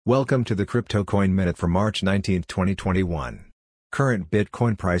Welcome to the Crypto Coin Minute for March 19, 2021. Current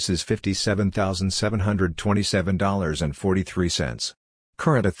Bitcoin price is $57,727.43.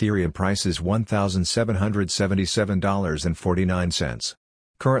 Current Ethereum price is $1,777.49.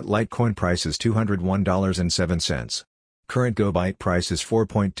 Current Litecoin price is $201.07. Current GoByte price is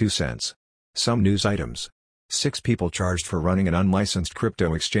 4.2 cents. Some news items. 6 people charged for running an unlicensed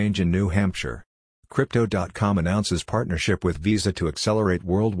crypto exchange in New Hampshire. Crypto.com announces partnership with Visa to accelerate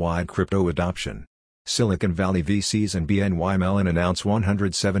worldwide crypto adoption. Silicon Valley VCs and BNY Mellon announce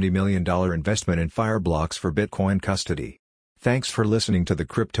 $170 million investment in Fireblocks for Bitcoin custody. Thanks for listening to the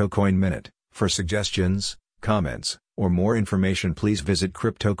Crypto Coin Minute. For suggestions, comments, or more information, please visit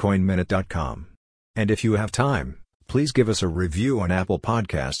CryptoCoinMinute.com. And if you have time, please give us a review on Apple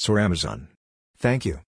Podcasts or Amazon. Thank you.